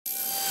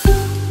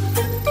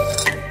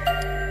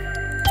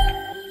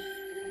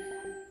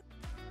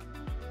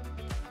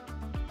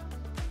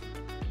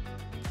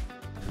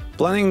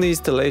Planning the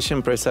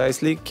installation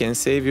precisely can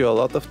save you a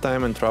lot of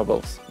time and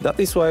troubles. That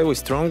is why we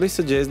strongly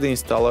suggest the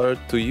installer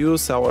to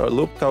use our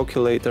Loop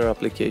Calculator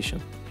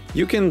application.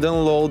 You can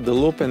download the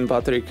Loop and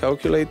Battery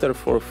Calculator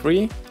for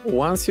free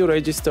once you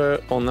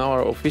register on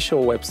our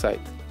official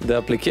website. The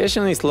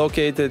application is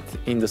located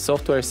in the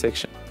software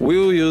section. We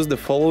will use the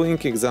following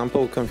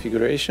example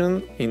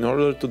configuration in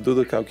order to do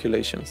the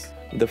calculations.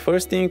 The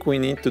first thing we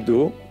need to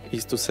do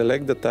is to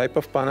select the type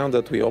of panel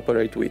that we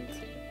operate with.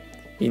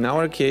 In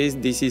our case,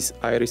 this is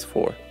Iris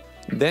 4.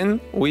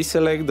 Then we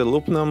select the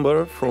loop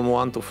number from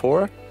 1 to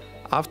 4,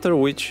 after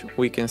which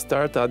we can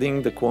start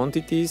adding the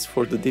quantities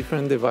for the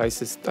different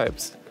devices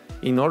types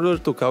in order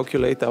to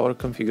calculate our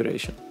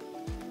configuration.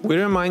 We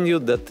remind you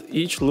that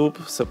each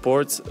loop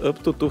supports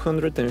up to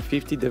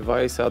 250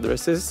 device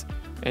addresses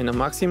and a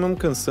maximum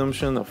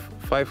consumption of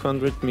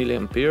 500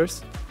 mA,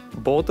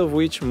 both of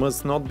which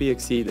must not be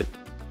exceeded.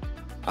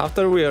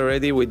 After we are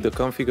ready with the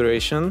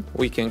configuration,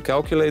 we can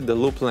calculate the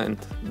loop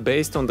length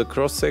based on the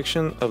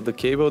cross-section of the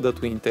cable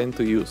that we intend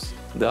to use.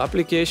 The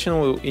application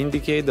will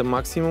indicate the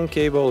maximum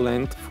cable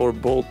length for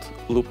both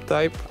loop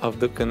type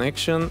of the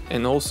connection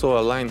and also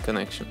a line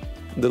connection.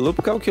 The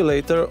loop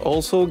calculator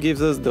also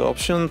gives us the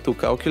option to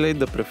calculate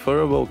the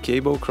preferable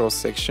cable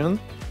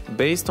cross-section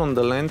based on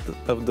the length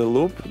of the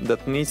loop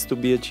that needs to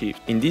be achieved.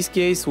 In this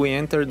case, we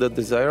enter the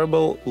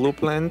desirable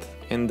loop length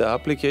and the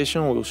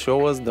application will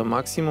show us the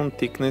maximum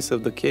thickness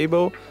of the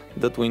cable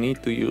that we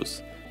need to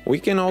use. We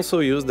can also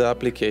use the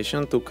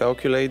application to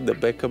calculate the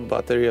backup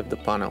battery of the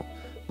panel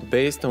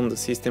based on the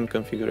system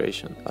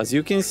configuration. As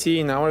you can see,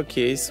 in our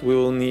case, we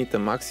will need a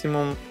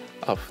maximum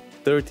of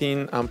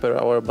 13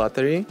 Ah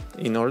battery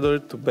in order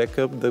to back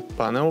up the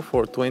panel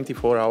for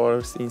 24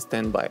 hours in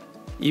standby.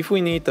 If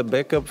we need a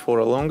backup for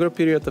a longer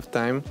period of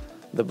time,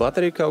 the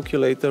battery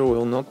calculator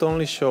will not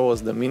only show us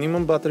the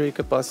minimum battery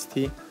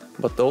capacity,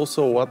 but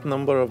also what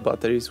number of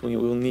batteries we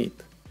will need.